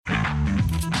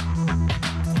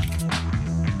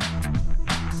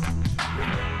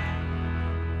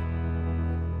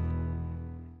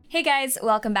Hey guys,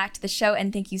 welcome back to the show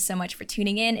and thank you so much for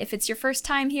tuning in. If it's your first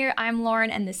time here, I'm Lauren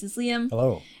and this is Liam.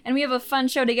 Hello. And we have a fun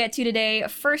show to get to today.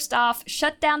 First off,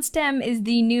 Shut Down STEM is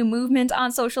the new movement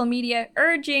on social media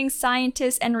urging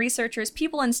scientists and researchers,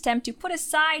 people in STEM, to put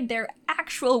aside their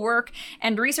actual work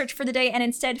and research for the day and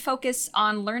instead focus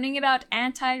on learning about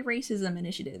anti-racism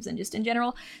initiatives and just in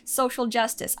general social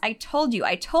justice. I told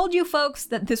you folks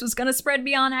that this was going to spread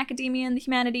beyond academia and the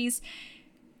humanities.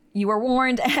 You were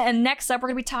warned. And next up, we're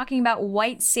going to be talking about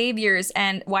white saviors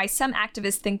and why some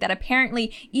activists think that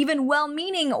apparently even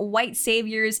well-meaning white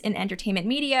saviors in entertainment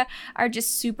media are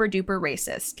just super duper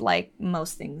racist, like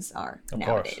most things are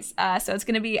nowadays. So it's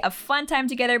going to be a fun time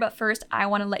together. But first, I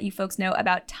want to let you folks know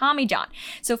about Tommy John.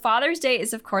 So Father's Day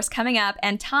is, of course, coming up.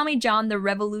 And Tommy John, the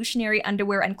revolutionary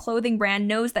underwear and clothing brand,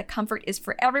 knows that comfort is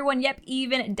for everyone. Yep,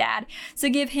 even dad. So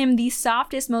give him the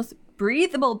softest, most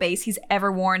breathable base he's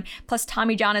ever worn. Plus,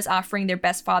 Tommy John is offering their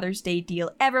best Father's Day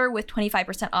deal ever with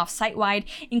 25% off site-wide,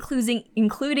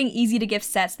 including easy-to-gift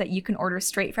sets that you can order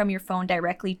straight from your phone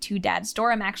directly to Dad's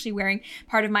door. I'm actually wearing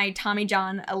part of my Tommy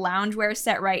John loungewear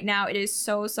set right now. It is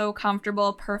so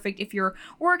comfortable, perfect if you're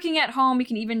working at home. You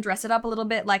can even dress it up a little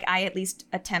bit, like I at least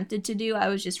attempted to do. I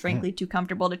was just frankly too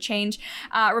comfortable to change.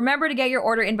 Remember to get your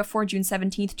order in before June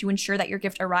 17th to ensure that your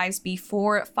gift arrives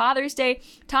before Father's Day.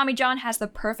 Tommy John has the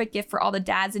perfect gift for all the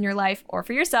dads in your life or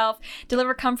for yourself.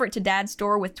 Deliver comfort to Dad's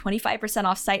door with 25%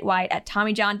 off site-wide at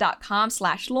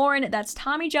TommyJohn.com/Lauren. That's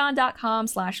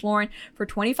TommyJohn.com/Lauren for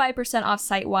 25% off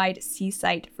site-wide. See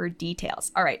site for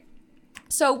details. All right.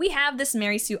 So we have this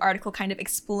Mary Sue article kind of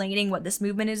explaining what this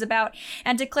movement is about.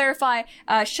 And to clarify,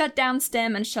 Shut Down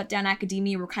STEM and Shut Down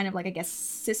Academia were kind of like, I guess,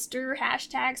 sister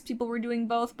hashtags. People were doing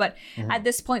both. But at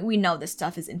this point, we know this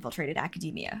stuff has infiltrated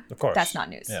academia. Of course. That's not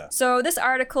news. Yeah. So this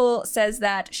article says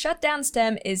that Shut Down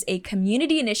STEM is a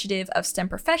community initiative of STEM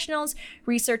professionals,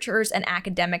 researchers, and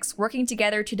academics working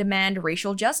together to demand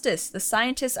racial justice. The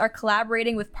scientists are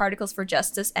collaborating with Particles for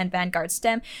Justice and Vanguard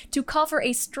STEM to call for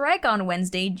a strike on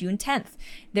Wednesday, June 10th.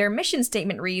 Their mission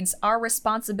statement reads, "Our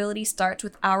responsibility starts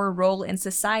with our role in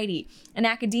society. In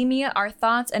academia, our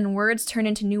thoughts and words turn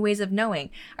into new ways of knowing.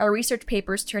 Our research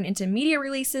papers turn into media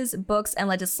releases, books, and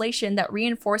legislation that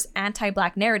reinforce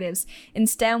anti-Black narratives. In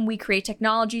STEM, we create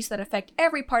technologies that affect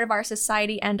every part of our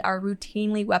society and are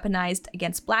routinely weaponized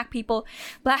against Black people.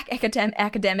 Black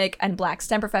academic and Black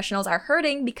STEM professionals are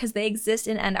hurting because they exist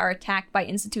in and are attacked by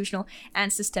institutional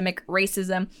and systemic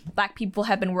racism. Black people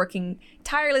have been working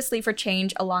tirelessly for change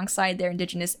alongside their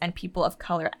Indigenous and people of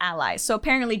color allies." So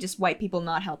apparently just white people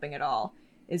not helping at all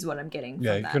is what I'm getting from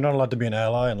that. You're not allowed to be an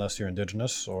ally unless you're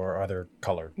Indigenous or either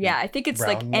colored. Yeah, I think it's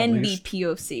brown, like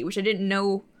NBPOC, which I didn't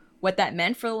know what that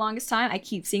meant for the longest time. I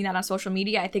keep seeing that on social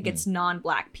media. I think it's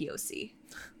non-Black POC.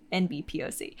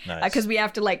 NBPOC. Nice. Because we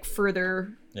have to like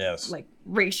further like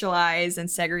racialize and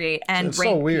segregate and it's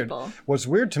rank so weird. people. What's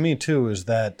weird to me too is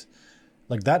that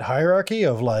like that hierarchy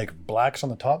of like Blacks on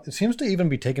the top, it seems to even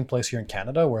be taking place here in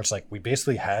Canada, where it's like we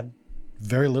basically had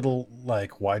very little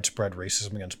like widespread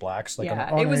racism against Blacks. Like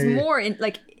it was more in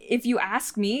like, if you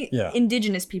ask me,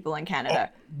 Indigenous people in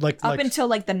Canada, up until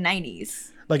like the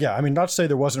 90s. Like, I mean, not to say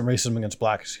there wasn't racism against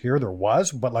Blacks here, there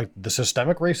was, but like the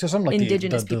systemic racism, like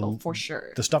Indigenous people, for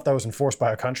sure. The stuff that was enforced by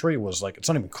our country was like, it's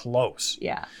not even close.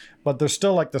 Yeah. But there's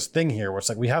still like this thing here where it's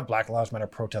like, we have Black Lives Matter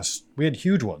protests. We had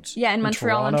huge ones. Yeah, in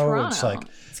Montreal and Toronto. It's like,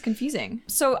 it's confusing.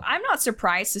 So I'm not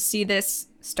surprised to see this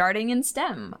starting in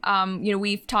STEM.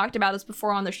 We've talked about this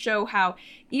before on the show, how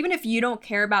even if you don't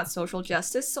care about social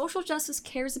justice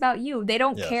cares about you. They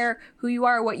don't care who you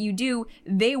are or what you do.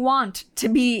 They want to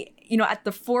be at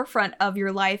the forefront of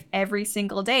your life every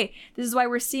single day. This is why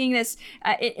we're seeing this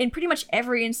in pretty much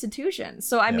every institution.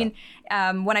 So, I mean,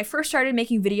 when I first started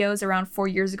making videos around 4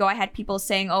 years ago, I had people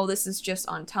saying, oh, this is just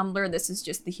on Tumblr. This is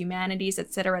just the humanities,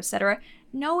 et cetera, et cetera.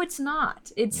 No, it's not.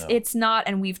 It's not.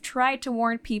 And we've tried to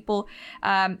warn people.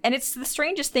 And it's the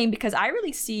strangest thing because I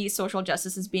really see social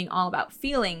justice as being all about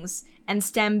feelings and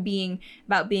STEM being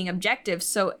about being objective.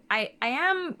 So I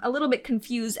am a little bit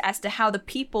confused as to how the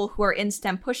people who are in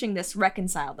STEM pushing this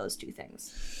reconcile those two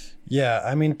things. Yeah,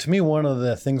 I mean, to me, one of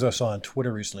the things I saw on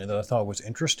Twitter recently that I thought was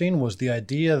interesting was the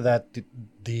idea that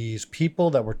these people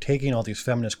that were taking all these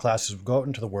feminist classes would go out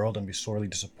into the world and be sorely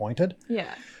disappointed.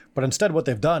 Yeah. But instead what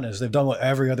they've done is they've done what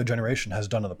every other generation has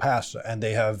done in the past, and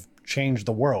they have changed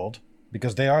the world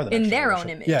because they are the next in their generation.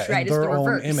 own image, right? In their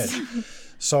own image.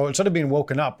 So instead of being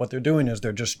woken up, what they're doing is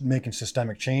they're just making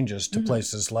systemic changes to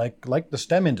places like the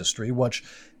STEM industry, which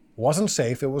wasn't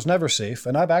safe. It was never safe.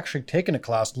 And I've actually taken a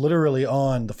class literally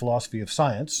on the philosophy of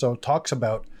science. So it talks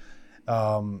about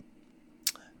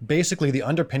basically the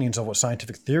underpinnings of what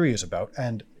scientific theory is about.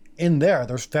 And in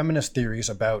there's feminist theories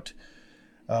about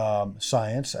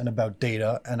science and about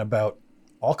data and about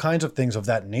all kinds of things of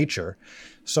that nature.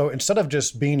 So instead of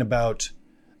just being about,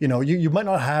 you might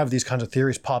not have these kinds of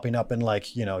theories popping up in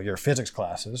like, your physics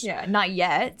classes. Yeah, not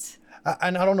yet.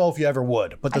 And I don't know if you ever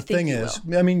would, but the thing is,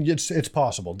 I mean, it's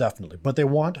possible, definitely. But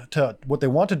what they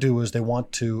want to do is they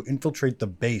want to infiltrate the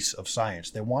base of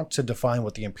science. They want to define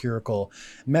what the empirical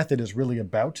method is really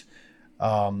about.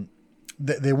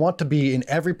 They want to be in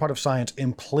every part of science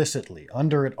implicitly,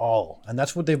 under it all. And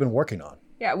that's what they've been working on.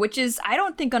 Yeah, which is, I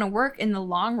don't think, going to work in the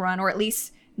long run, or at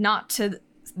least not to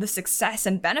the success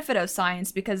and benefit of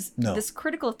science, because this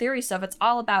critical theory stuff, it's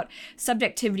all about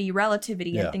subjectivity,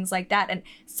 relativity, and things like that. And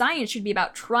science should be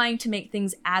about trying to make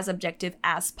things as objective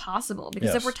as possible.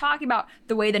 Because if we're talking about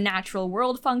the way the natural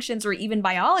world functions, or even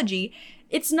biology,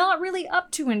 it's not really up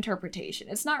to interpretation.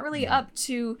 It's not really up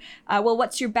to,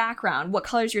 what's your background? What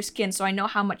color's your skin? So I know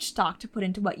how much stock to put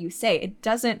into what you say. It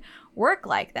doesn't work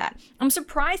like that. I'm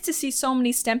surprised to see so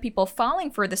many STEM people falling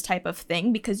for this type of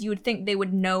thing, because you would think they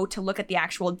would know to look at the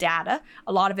actual data,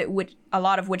 a lot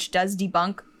of which does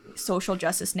debunk social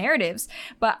justice narratives.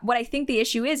 But what I think the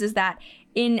issue is that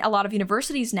in a lot of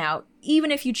universities now,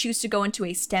 even if you choose to go into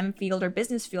a STEM field or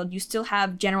business field, you still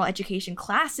have general education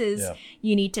classes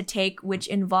you need to take, which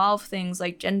involve things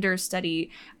like gender study,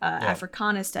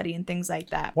 Africana study, and things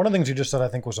like that. One of the things you just said I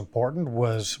think was important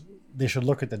was they should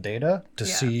look at the data to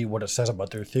see what it says about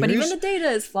their theories. But even the data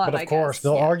is flawed. But of course,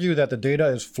 they'll argue that the data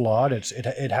is flawed.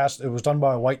 It was done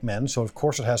by white men, so of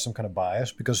course it has some kind of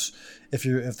bias. Because if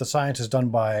the science is done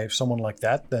by someone like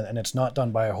that, then and it's not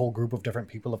done by a whole group of different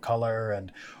people of color and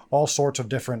all sorts of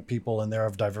different people in there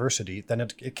of diversity, then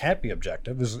it can't be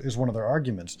objective. Is one of their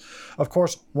arguments. Of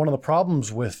course, one of the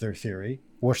problems with their theory,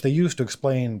 which they use to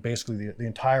explain basically the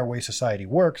entire way society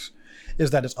works,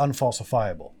 is that it's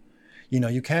unfalsifiable.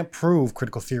 You can't prove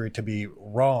critical theory to be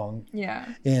wrong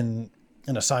in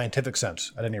a scientific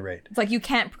sense, at any rate. It's like you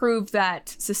can't prove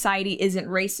that society isn't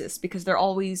racist, because they're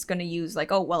always going to use like,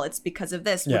 oh, well, it's because of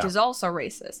this, which is also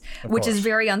racist, which is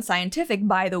very unscientific,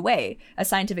 by the way. A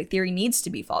scientific theory needs to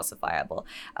be falsifiable.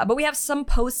 But we have some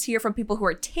posts here from people who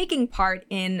are taking part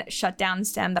in Shutdown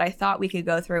STEM that I thought we could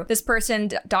go through. This person,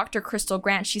 Dr. Crystal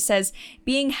Grant, she says,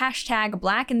 being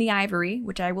Black in the Ivory,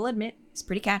 which I will admit, it's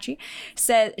pretty catchy.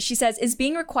 She says, is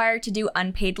being required to do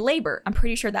unpaid labor. I'm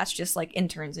pretty sure that's just like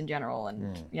interns in general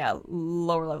and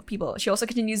lower level people. She also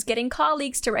continues, getting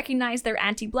colleagues to recognize their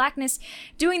anti-Blackness,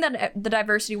 doing the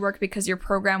diversity work because your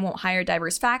program won't hire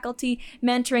diverse faculty,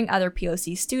 mentoring other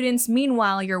POC students.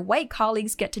 Meanwhile, your white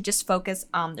colleagues get to just focus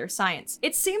on their science.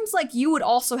 It seems like you would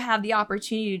also have the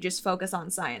opportunity to just focus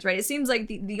on science, right? It seems like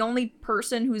the only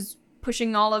person who's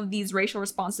pushing all of these racial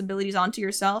responsibilities onto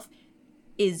yourself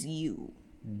is you.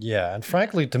 Yeah, and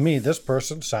frankly, to me, this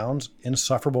person sounds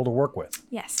insufferable to work with.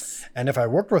 Yes. And if I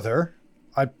worked with her,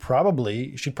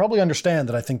 she'd probably understand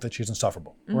that I think that she's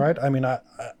insufferable, right? I mean,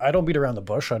 I don't beat around the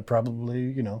bush. I'd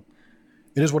probably, it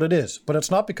is what it is. But it's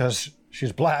not because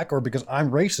she's Black or because I'm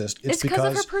racist. It's because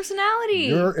of her personality.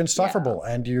 You're insufferable,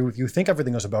 and you think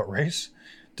everything is about race,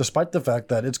 despite the fact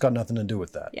that it's got nothing to do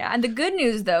with that. Yeah, and the good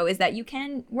news, though, is that you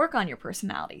can work on your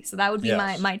personality. So that would be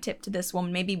my tip to this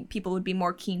woman. Maybe people would be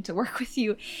more keen to work with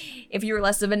you if you were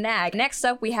less of a nag. Next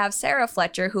up, we have Sarah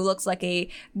Fletcher, who looks like a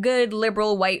good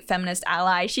liberal white feminist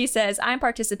ally. She says, I'm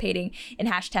participating in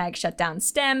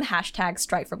 #ShutdownSTEM,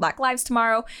 #Strike for Black Lives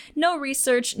tomorrow. No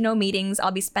research, no meetings. I'll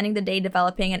be spending the day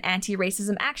developing an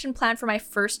anti-racism action plan for my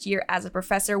first year as a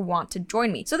professor. Want to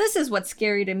join me? So this is what's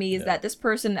scary to me, is that this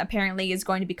person apparently is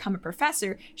going to become a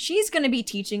professor. She's going to be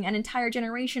teaching an entire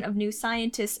generation of new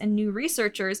scientists and new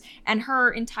researchers, and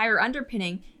her entire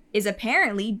underpinning is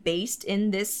apparently based in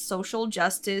this social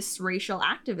justice, racial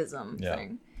activism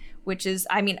thing. Which is,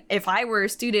 I mean, if I were a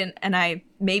student and I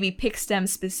maybe picked STEM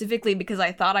specifically because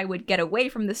I thought I would get away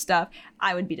from this stuff,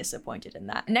 I would be disappointed in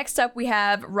that. Next up, we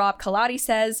have Rob Kaladi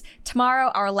says, tomorrow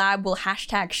our lab will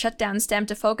 #ShutdownSTEM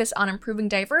to focus on improving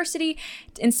diversity.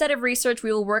 Instead of research,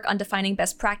 we will work on defining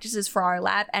best practices for our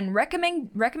lab and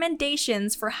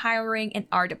recommendations for hiring in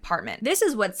our department. This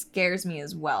is what scares me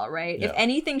as well, right? Yeah. If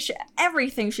anything,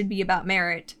 everything should be about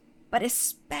merit, but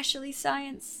especially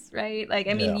science, right? Like,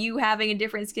 I mean, you having a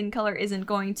different skin color isn't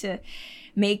going to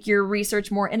make your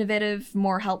research more innovative,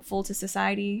 more helpful to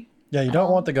society. Yeah, you don't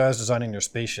want the guys designing your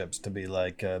spaceships to be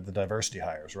like the diversity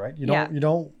hires, right? You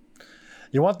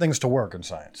want things to work in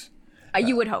science.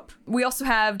 You would hope. We also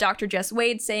have Dr. Jess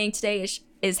Wade saying today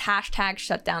is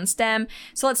 #ShutdownSTEM.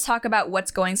 So let's talk about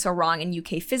what's going so wrong in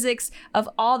UK physics. Of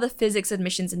all the physics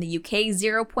admissions in the UK,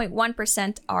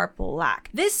 0.1% are Black.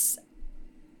 This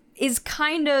is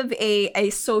kind of a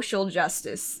social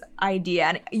justice idea.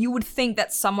 And you would think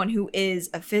that someone who is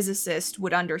a physicist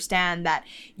would understand that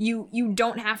you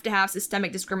don't have to have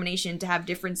systemic discrimination to have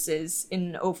differences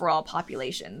in overall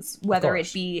populations, whether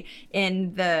it be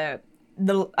in the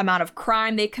amount of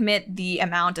crime they commit, the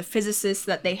amount of physicists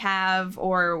that they have,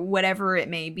 or whatever it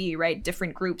may be, right?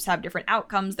 Different groups have different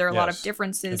outcomes. There are a lot of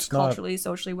differences culturally,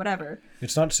 socially, whatever.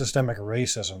 It's not systemic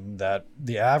racism that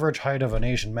the average height of an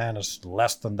Asian man is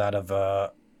less than that of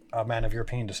a man of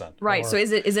European descent. Right. So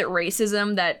is it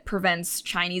racism that prevents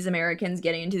Chinese Americans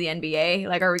getting into the NBA?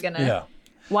 Like, are we going to... Yeah.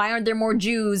 Why aren't there more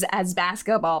Jews as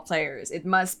basketball players? It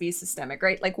must be systemic,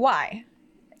 right? Like, why?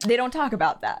 They don't talk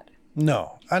about that.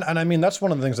 No. And I mean, that's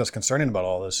one of the things that's concerning about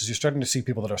all this is you're starting to see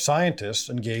people that are scientists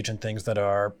engage in things that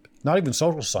are not even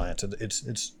social science.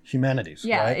 It's humanities.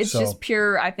 Yeah, right? it's just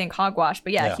pure, I think, hogwash.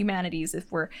 But yeah, humanities, if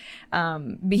we're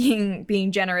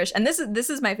being generous. And this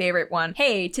is my favorite one.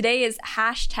 Hey, today is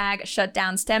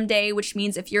 #ShutdownSTEM Day, which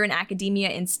means if you're in academia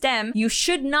in STEM, you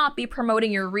should not be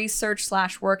promoting your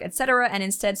research/work, etc., and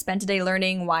instead spend today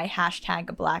learning why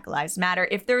 #Black Lives Matter.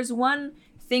 If there's one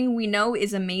thing we know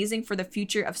is amazing for the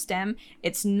future of STEM,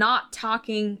 it's not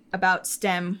talking about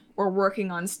STEM or working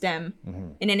on STEM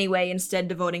in any way, instead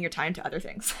devoting your time to other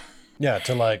things. Yeah,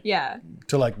 to like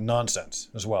nonsense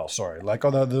as well. Sorry. Like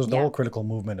the whole critical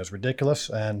movement is ridiculous,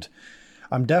 and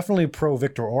I'm definitely pro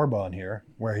Viktor Orban here,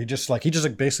 where he just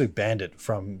basically banned it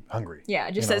from Hungary. Yeah,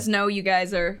 it just says no, you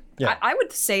guys are I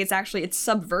would say it's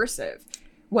subversive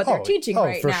what they're teaching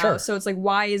right now. Sure. So it's like,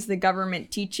 why is the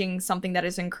government teaching something that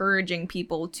is encouraging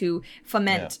people to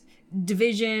foment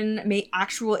division, make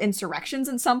actual insurrections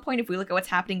at some point? If we look at what's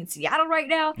happening in Seattle right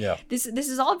now, this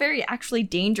is all very actually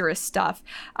dangerous stuff.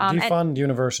 Defund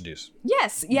universities.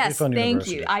 Yes, thank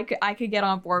you. I could get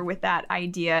on board with that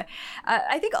idea.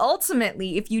 I think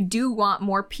ultimately, if you do want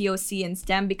more POC in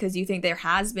STEM because you think there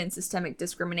has been systemic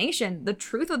discrimination, the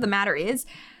truth of the matter is,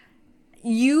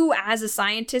 you as a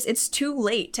scientist, it's too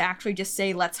late to actually just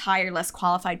say, let's hire less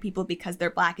qualified people because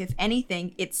they're Black. If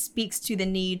anything, it speaks to the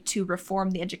need to reform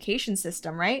the education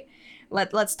system, right?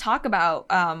 Let's talk about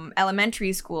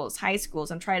elementary schools, high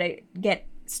schools, and try to get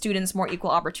students more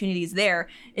equal opportunities there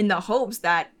in the hopes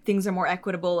that things are more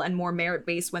equitable and more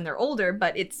merit-based when they're older.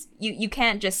 But it's you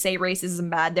can't just say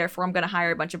racism bad, therefore I'm going to hire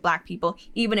a bunch of Black people,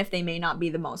 even if they may not be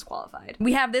the most qualified.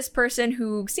 We have this person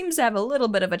who seems to have a little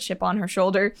bit of a chip on her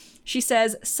shoulder. She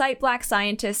says, cite Black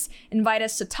scientists, invite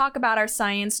us to talk about our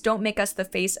science, don't make us the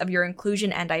face of your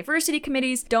inclusion and diversity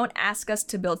committees, don't ask us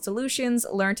to build solutions,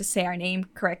 learn to say our name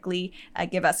correctly,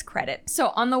 give us credit. So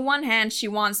on the one hand, she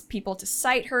wants people to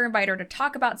cite her, invite her to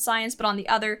talk about science, but on the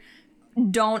other,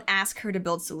 don't ask her to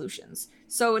build solutions.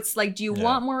 So it's like, do you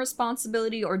want more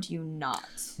responsibility or do you not?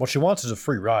 What she wants is a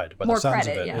free ride, but more the sounds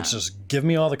credit, of it, it's just give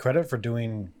me all the credit for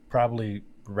doing probably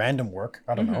random work.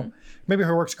 I don't know. Maybe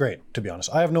her work's great, to be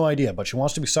honest. I have no idea, but she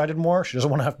wants to be cited more. She doesn't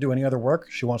want to have to do any other work.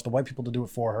 She wants the white people to do it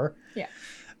for her. Yeah.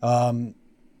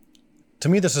 To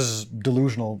me, this is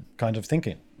delusional kind of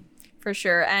thinking. For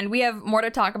sure. And we have more to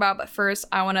talk about, but first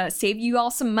I want to save you all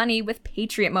some money with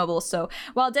Patriot Mobile. So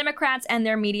while Democrats and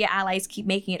their media allies keep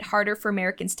making it harder for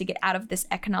Americans to get out of this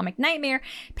economic nightmare,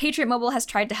 Patriot Mobile has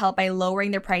tried to help by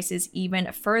lowering their prices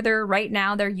even further. Right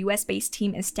now, their US-based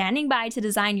team is standing by to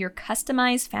design your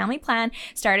customized family plan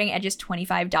starting at just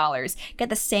 $25. Get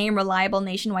the same reliable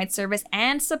nationwide service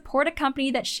and support a company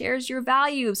that shares your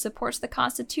values, supports the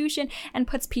Constitution, and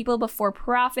puts people before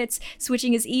profits.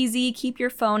 Switching is easy. Keep your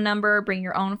phone number, bring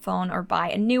your own phone, or buy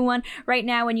a new one. Right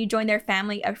now, when you join their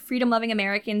family of freedom-loving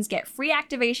Americans, get free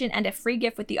activation and a free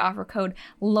gift with the offer code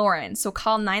Lauren. So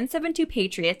call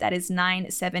 972-PATRIOT, that is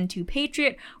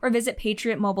 972-PATRIOT, or visit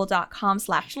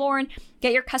patriotmobile.com/Lauren.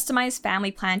 Get your customized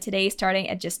family plan today, starting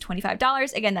at just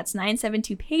 $25. Again, that's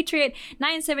 972-PATRIOT,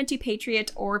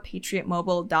 972-PATRIOT, or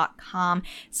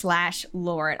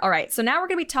patriotmobile.com/Lauren. All right, so now we're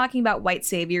going to be talking about white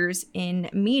saviors in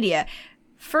media.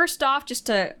 First off, just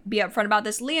to be upfront about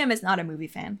this, Liam is not a movie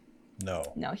fan. No,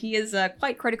 he is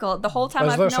quite critical. The whole time I've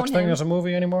known him. Is there such thing as a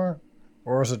movie anymore?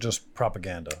 Or is it just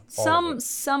propaganda? Some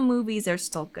movies are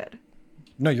still good.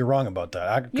 No, you're wrong about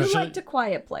that. You liked A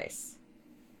Quiet Place.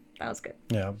 That was good.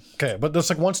 Yeah. Okay, but there's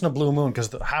like once in a blue moon,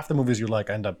 because half the movies you like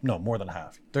end up, no, more than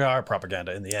half. They are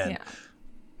propaganda in the end. Yeah.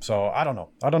 So I don't know.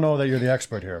 I don't know that you're the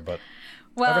expert here, but...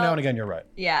 Well, every now and again, you're right.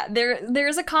 Yeah,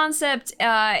 there's a concept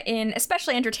in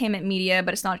especially entertainment media,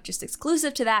 but it's not just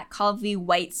exclusive to that, called the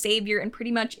white savior. And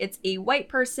pretty much it's a white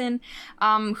person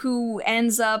who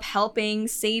ends up helping,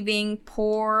 saving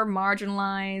poor,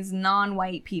 marginalized,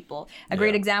 non-white people. A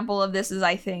great example of this is,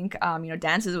 I think,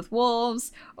 Dances with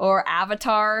Wolves or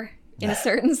Avatar. in a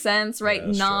certain sense, right?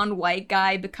 that's true. Non-white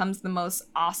guy becomes the most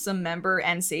awesome member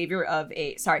and savior of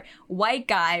white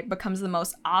guy becomes the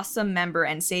most awesome member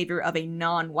and savior of a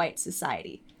non-white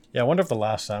society. Yeah, I wonder if The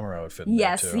Last Samurai would fit in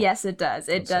there too. Yes, it does.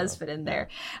 It does fit in there.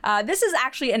 This is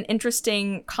actually an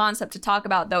interesting concept to talk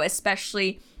about, though,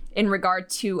 especially in regard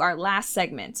to our last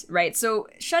segment, right? So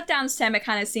shut down STEM, it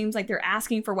kind of seems like they're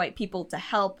asking for white people to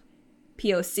help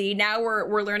POC. Now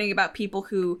we're learning about people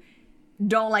who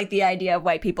don't like the idea of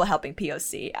white people helping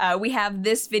POC. We have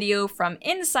this video from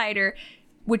Insider,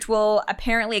 which will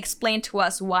apparently explain to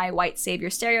us why white savior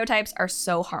stereotypes are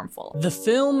so harmful. The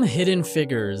film Hidden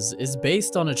Figures is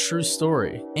based on a true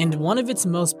story, and one of its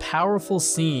most powerful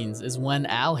scenes is when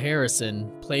Al Harrison,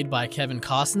 played by Kevin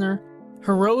Costner,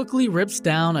 heroically rips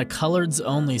down a coloreds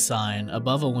only sign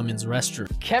above a women's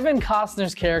restroom. Kevin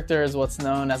Costner's character is what's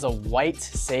known as a white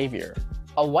savior.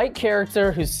 A white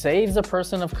character who saves a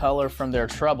person of color from their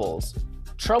troubles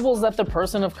that the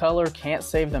person of color can't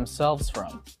save themselves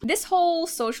from. This whole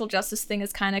social justice thing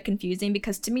is kind of confusing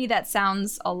because to me that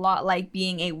sounds a lot like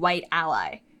being a white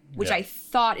ally, which I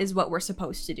thought is what we're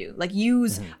supposed to do. Like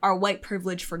use our white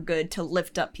privilege for good to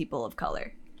lift up people of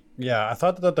color. Yeah, I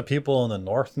thought that the people in the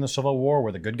North in the Civil War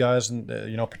were the good guys, and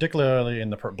particularly in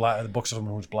the books of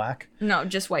someone who's black. No,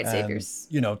 just white saviors.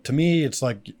 To me, it's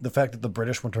like the fact that the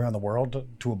British went around the world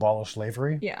to abolish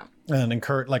slavery. Yeah. And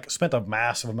spent a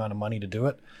massive amount of money to do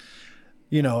it.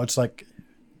 It's like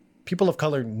people of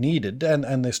color needed,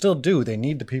 and they still do. They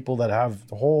need the people that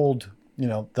hold,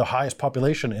 the highest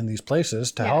population in these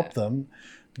places to help them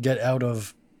get out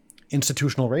of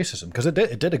institutional racism, because it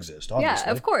did exist, obviously.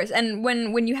 Yeah, of course. And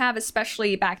when you have,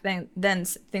 especially back then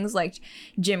things like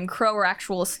Jim Crow or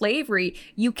actual slavery,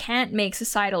 you can't make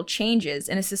societal changes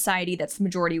in a society that's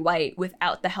majority white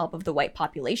without the help of the white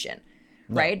population,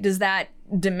 right? Does that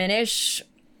diminish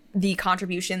the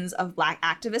contributions of black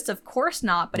activists? Of course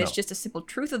not, but it's just a simple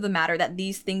truth of the matter that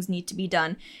these things need to be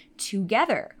done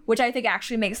together, which I think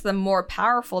actually makes them more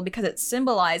powerful because it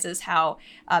symbolizes how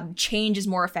change is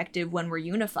more effective when we're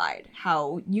unified,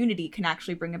 how unity can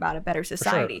actually bring about a better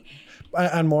society. Sure.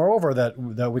 And moreover, that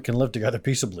we can live together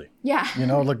peaceably. Yeah.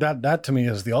 That to me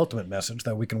is the ultimate message,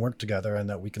 that we can work together and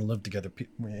that we can live together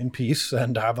in peace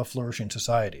and have a flourishing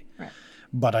society. Right.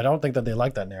 But I don't think that they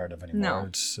like that narrative anymore. No.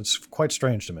 It's quite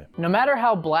strange to me. No matter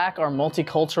how black or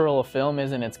multicultural a film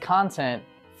is in its content,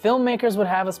 filmmakers would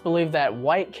have us believe that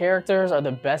white characters are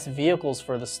the best vehicles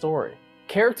for the story.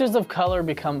 Characters of color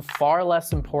become far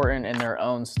less important in their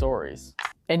own stories.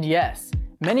 And yes,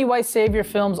 many white savior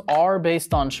films are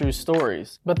based on true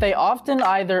stories, but they often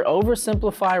either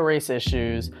oversimplify race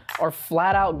issues or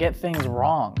flat out get things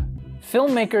wrong.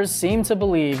 Filmmakers seem to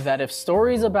believe that if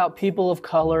stories about people of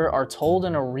color are told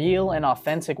in a real and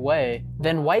authentic way,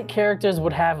 then white characters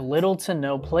would have little to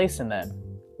no place in them.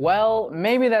 Well,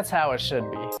 maybe that's how it should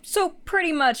be. So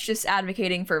pretty much just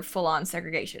advocating for full-on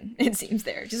segregation, it seems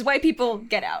there. Just white people,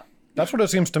 get out. That's what it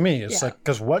seems to me. It's like,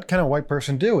 because what can a white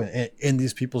person do in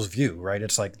these people's view, right?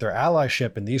 It's like their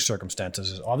allyship in these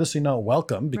circumstances is obviously not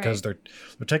welcome because they're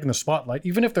taking the spotlight,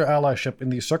 even if their allyship in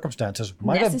these circumstances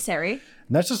might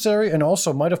necessary and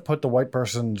also might have put the white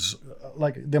person's,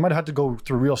 they might have had to go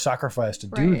through real sacrifice to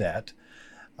do that.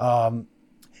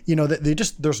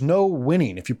 There's no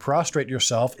winning. If you prostrate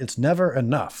yourself, it's never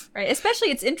enough. Right.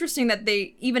 Especially it's interesting that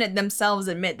they even themselves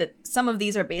admit that some of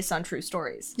these are based on true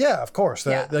stories. Yeah, of course.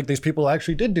 Like these people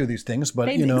actually did do these things, but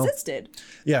they existed.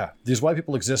 Yeah, these white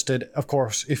people existed. Of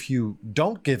course, if you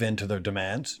don't give in to their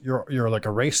demands, you're like a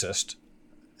racist.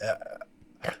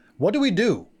 What do we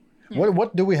do? Yeah.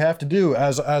 What do we have to do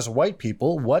as white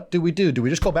people? What do we do? Do we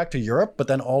just go back to Europe, but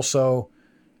then also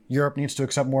Europe needs to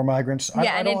accept more migrants?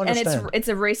 I don't understand. It's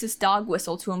a racist dog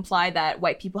whistle to imply that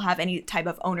white people have any type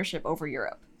of ownership over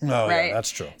Europe. Oh, right? Yeah,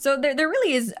 that's true. So there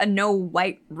really is a no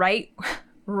white right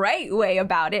way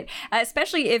about it.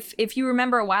 Especially if you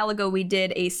remember a while ago, we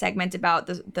did a segment about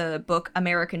the book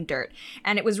American Dirt,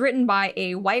 and it was written by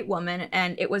a white woman,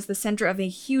 and it was the center of a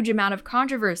huge amount of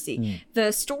controversy.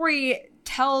 The story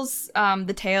tells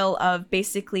the tale of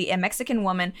basically a Mexican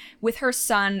woman with her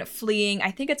son fleeing,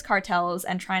 I think it's cartels,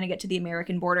 and trying to get to the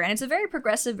American border. And it's a very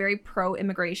progressive, very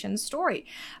pro-immigration story.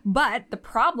 But the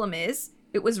problem is,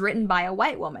 it was written by a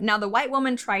white woman. Now, the white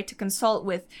woman tried to consult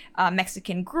with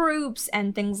Mexican groups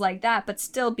and things like that, but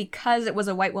still, because it was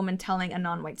a white woman telling a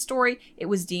non-white story, it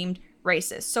was deemed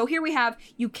racist. So here we have,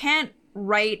 you can't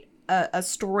write a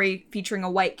story featuring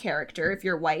a white character if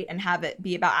you're white and have it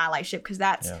be about allyship, because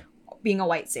that's being a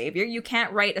white savior. You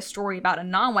can't write a story about a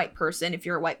non-white person if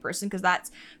you're a white person, because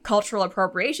that's cultural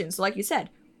appropriation. So like you said,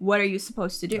 what are you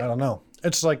supposed to do? I don't know.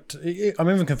 It's like, I'm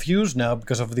even confused now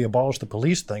because of the abolish the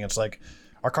police thing. It's like,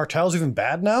 Are cartels even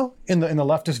bad now in the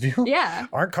leftist view? Yeah.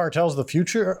 Aren't cartels the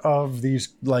future of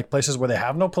these like places where they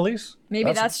have no police?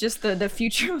 Maybe that's just the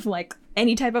future of like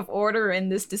any type of order in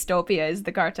this dystopia is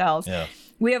the cartels. Yeah.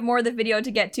 We have more of the video to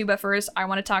get to, but first I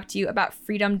want to talk to you about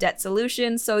Freedom Debt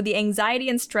Solutions. So the anxiety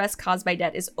and stress caused by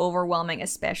debt is overwhelming,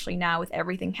 especially now with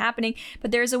everything happening, but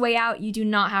there's a way out. You do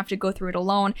not have to go through it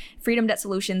alone. Freedom Debt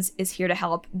Solutions is here to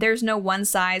help. There's no one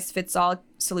size fits all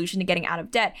solution to getting out of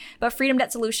debt, but Freedom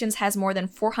Debt Solutions has more than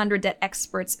 400 debt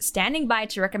experts standing by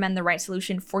to recommend the right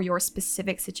solution for your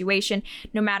specific situation.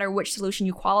 No matter which solution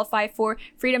you qualify for,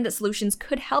 Freedom Debt Solutions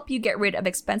could help you get rid of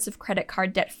expensive credit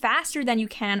card debt faster than you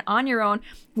can on your own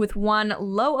with one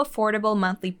low, affordable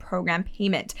monthly program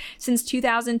payment. Since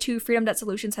 2002, Freedom Debt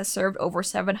Solutions has served over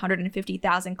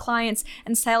 750,000 clients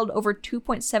and settled over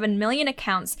 2.7 million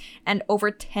accounts and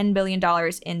over $10 billion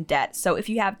in debt. So if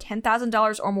you have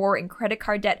 $10,000 or more in credit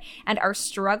card debt and are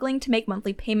struggling to make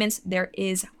monthly payments, there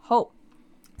is hope.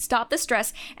 Stop the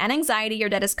stress and anxiety your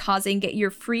debt is causing. Get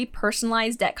your free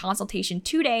personalized debt consultation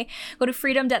today. Go to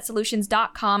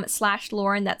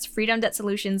freedomdebtsolutions.com/Lauren. That's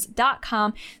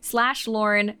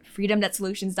freedomdebtsolutions.com/Lauren.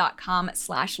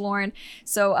 freedomdebtsolutions.com/Lauren.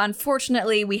 So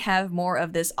unfortunately, we have more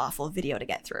of this awful video to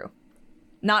get through.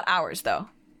 Not ours, though.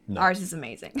 No. Ours is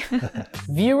amazing.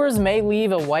 Viewers may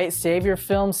leave a white savior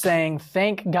film saying,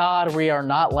 "Thank God we are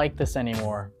not like this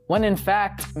anymore," when in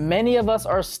fact, many of us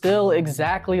are still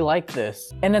exactly like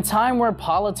this. In a time where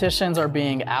politicians are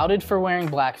being outed for wearing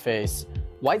blackface,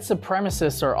 white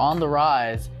supremacists are on the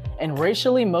rise, and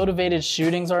racially motivated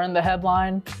shootings are in the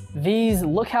headline, these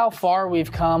 "look how far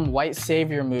we've come" white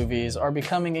savior movies are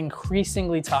becoming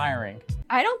increasingly tiring.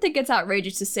 I don't think it's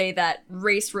outrageous to say that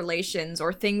race relations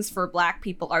or things for black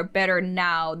people are better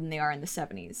now than they are in the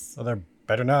 70s. Well, they're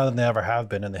better now than they ever have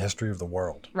been in the history of the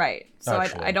world. Right. So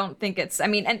I don't think it's, I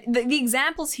mean, and the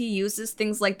examples he uses,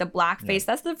 things like the blackface,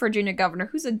 that's the Virginia governor,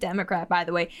 who's a Democrat, by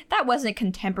the way. That wasn't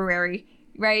contemporary,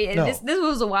 right? No. This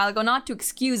was a while ago, not to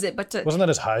excuse it, but to... Wasn't that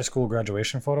his high school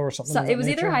graduation photo or something? So it was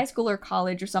either high school or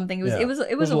college or something. It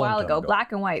was a while ago,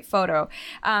 black and white photo.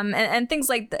 And things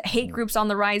like the hate groups on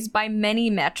the rise. By many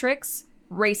metrics,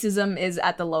 racism is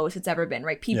at the lowest it's ever been,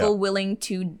 right? People willing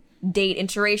to date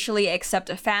interracially,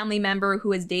 accept a family member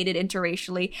who has dated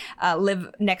interracially, live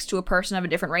next to a person of a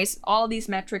different race. All of these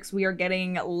metrics, we are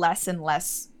getting less and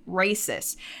less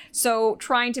racist. So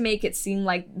trying to make it seem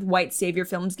like white savior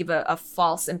films give a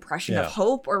false impression of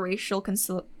hope or racial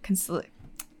conciliation.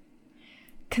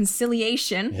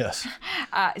 Yes.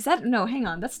 Is that, no, hang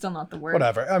on, that's still not the word.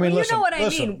 Whatever. I mean, listen, you know what I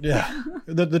mean. Yeah.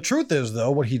 The truth is, though,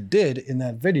 what he did in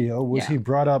that video was he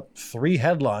brought up 3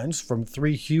 headlines from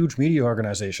 3 huge media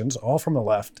organizations, all from the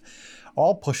left,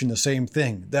 all pushing the same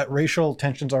thing, that racial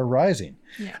tensions are rising.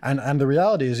 Yeah. And the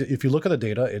reality is, if you look at the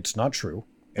data, it's not true.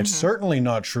 It's certainly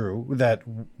not true that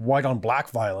white on black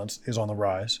violence is on the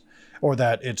rise, or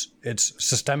that it's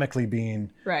systemically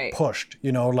being pushed.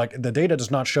 You know, like the data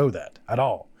does not show that at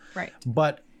all. Right.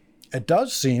 But it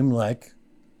does seem like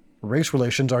race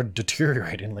relations are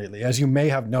deteriorating lately, as you may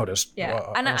have noticed.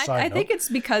 Yeah, and I think it's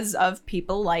because of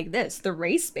people like this, the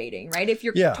race baiting, right? If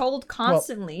you're told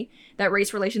constantly that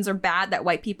race relations are bad, that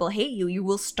white people hate you, you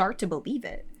will start to believe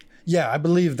it. Yeah, I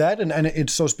believe that, and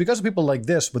it's because of people like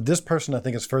this. But this person, I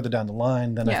think, is further down the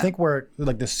line than I think we're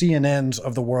like the CNNs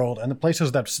of the world and the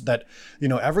places that you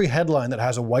know, every headline that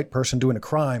has a white person doing a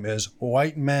crime is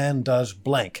 "white man does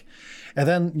blank," and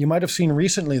then you might have seen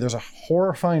recently there's a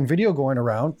horrifying video going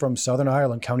around from Southern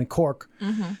Ireland, County Cork,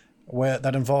 where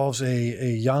that involves a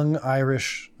young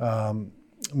Irish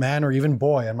man or even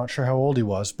boy. I'm not sure how old he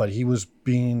was, but he was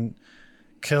being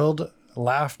killed,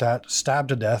 laughed at, stabbed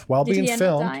to death while being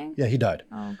filmed. Up dying? Yeah, he died.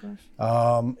 Oh gosh.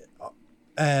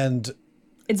 And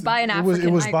it's by an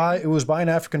African migrant. It was by an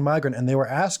African migrant, and they were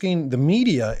asking, the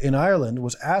media in Ireland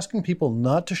was asking people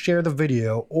not to share the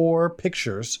video or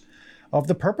pictures of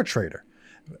the perpetrator.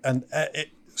 And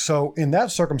so in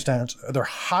that circumstance, they're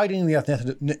hiding the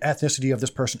ethnicity of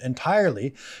this person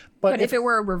entirely. But if it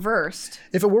were reversed?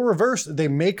 If it were reversed, they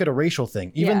make it a racial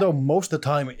thing, even though most of the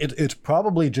time it's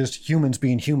probably just humans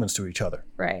being humans to each other.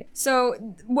 Right.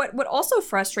 So what also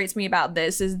frustrates me about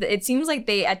this is that it seems like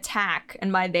they attack,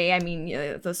 and by they I mean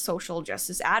the social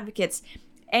justice advocates,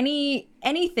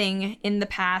 anything in the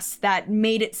past that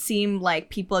made it seem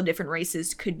like people of different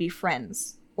races could be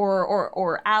friends.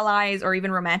 Or allies or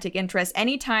even romantic interests.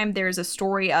 Anytime there's a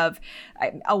story of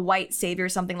a white savior,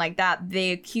 something like that,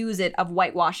 they accuse it of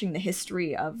whitewashing the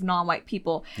history of non-white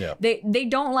people. Yeah. They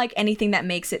don't like anything that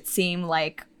makes it seem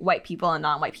like white people and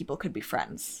non-white people could be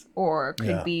friends or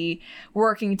could be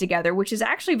working together, which is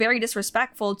actually very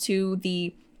disrespectful to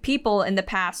the people in the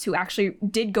past who actually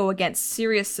did go against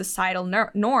serious societal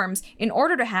norms in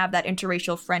order to have that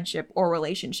interracial friendship or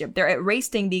relationship. They're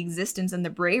erasing the existence and the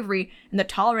bravery and the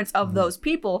tolerance of those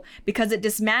people because it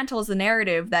dismantles the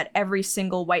narrative that every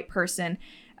single white person,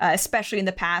 especially in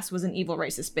the past, was an evil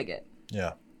racist bigot.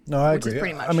 Yeah. No, I agree.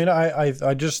 Pretty much. I mean,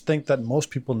 I just think that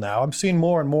most people now, I'm seeing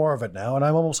more and more of it now, and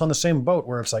I'm almost on the same boat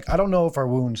where it's like, I don't know if our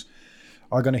wounds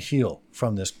are going to heal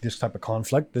from this type of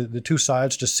conflict. The two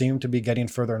sides just seem to be getting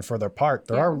further and further apart.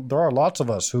 There are lots of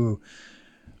us who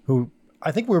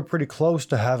I think we were pretty close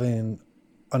to having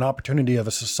an opportunity of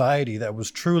a society that was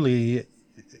truly,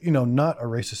 not a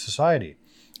racist society.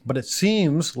 But it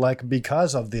seems like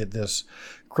because of this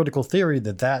critical theory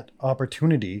that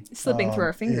opportunity slipping through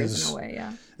our fingers in a way,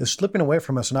 is slipping away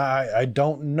from us. And I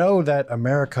don't know that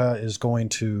America is going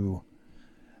to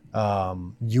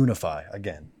unify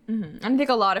again. Mm-hmm. I think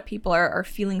a lot of people are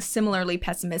feeling similarly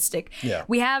pessimistic. Yeah.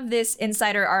 We have this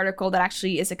Insider article that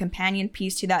actually is a companion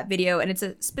piece to that video, and it's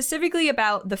specifically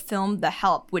about the film The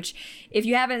Help, which, if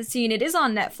you haven't seen, it is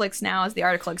on Netflix now, as the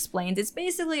article explains. It's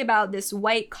basically about this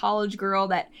white college girl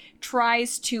that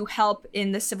tries to help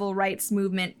in the civil rights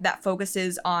movement that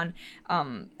focuses on,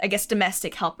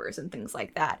 domestic helpers and things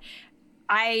like that.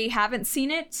 I haven't seen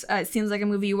it. It seems like a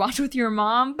movie you watch with your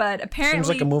mom, but apparently... Seems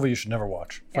like a movie you should never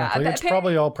watch, frankly. Yeah, it's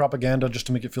probably all propaganda just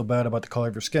to make you feel bad about the color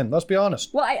of your skin. Let's be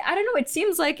honest. Well, I don't know. It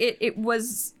seems like it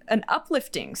was an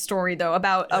uplifting story, though,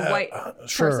 about a white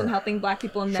person helping black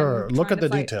people and them Look at the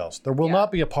fight. details. There will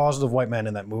not be a positive white man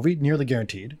in that movie, nearly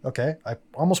guaranteed. Okay? I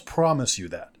almost promise you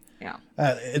that. Yeah.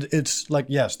 It's like,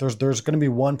 yes, there's going to be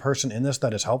one person in this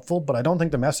that is helpful, but I don't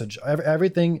think the message,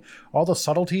 everything, all the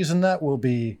subtleties in that will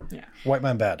be white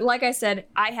man bad. Like I said,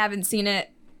 I haven't seen it.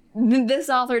 This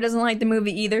author doesn't like the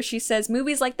movie either. She says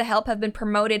movies like The Help have been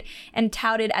promoted and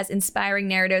touted as inspiring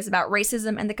narratives about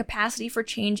racism and the capacity for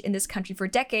change in this country for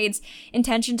decades.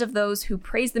 Intentions of those who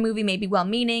praise the movie may be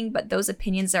well-meaning, but those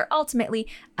opinions are ultimately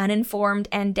uninformed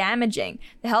and damaging.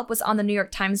 The Help was on the New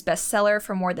York Times bestseller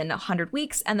for more than 100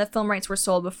 weeks, and the film rights were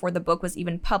sold before the book was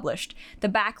even published. The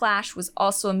backlash was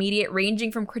also immediate,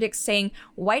 ranging from critics saying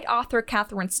white author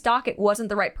Catherine Stockett wasn't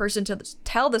the right person to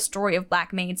tell the story of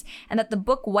black maids, and that the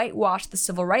book whitewashed the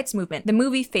civil rights movement. The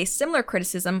movie faced similar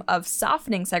criticism of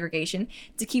softening segregation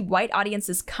to keep white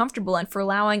audiences comfortable and for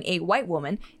allowing a white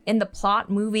woman in the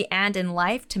plot, movie, and in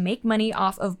life to make money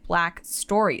off of black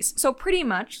stories. So pretty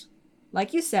much,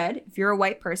 like you said, if you're a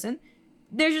white person,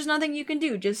 there's just nothing you can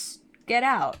do. Just get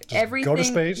out. Just go to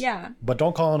space. Yeah. But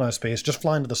don't colonize space. Just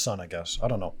fly into the sun, I guess. I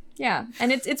don't know. Yeah.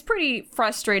 And it's pretty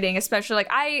frustrating, especially like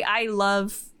I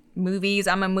love movies.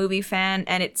 I'm a movie fan,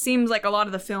 and it seems like a lot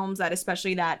of the films that,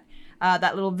 especially that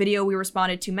little video we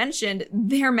responded to mentioned,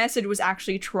 their message was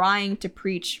actually trying to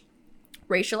preach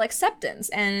racial acceptance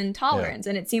and tolerance.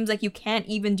 And it seems like you can't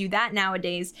even do that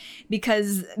nowadays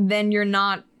because then you're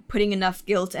not putting enough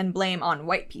guilt and blame on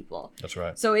white people. That's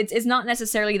right. So it's not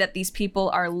necessarily that these people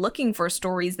are looking for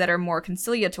stories that are more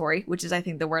conciliatory, which is, I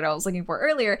think, the word I was looking for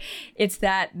earlier. It's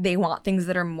that they want things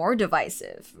that are more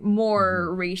divisive,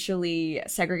 more racially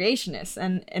segregationist.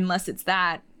 And unless it's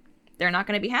that, they're not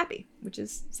going to be happy, which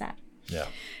is sad. Yeah.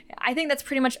 I think that's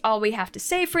pretty much all we have to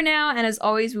say for now. And as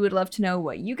always, we would love to know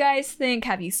what you guys think.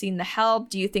 Have you seen The Help?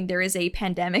 Do you think there is a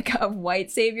pandemic of white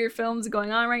savior films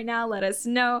going on right now? Let us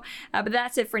know. But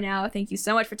that's it for now. Thank you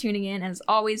so much for tuning in. And as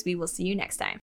always, we will see you next time.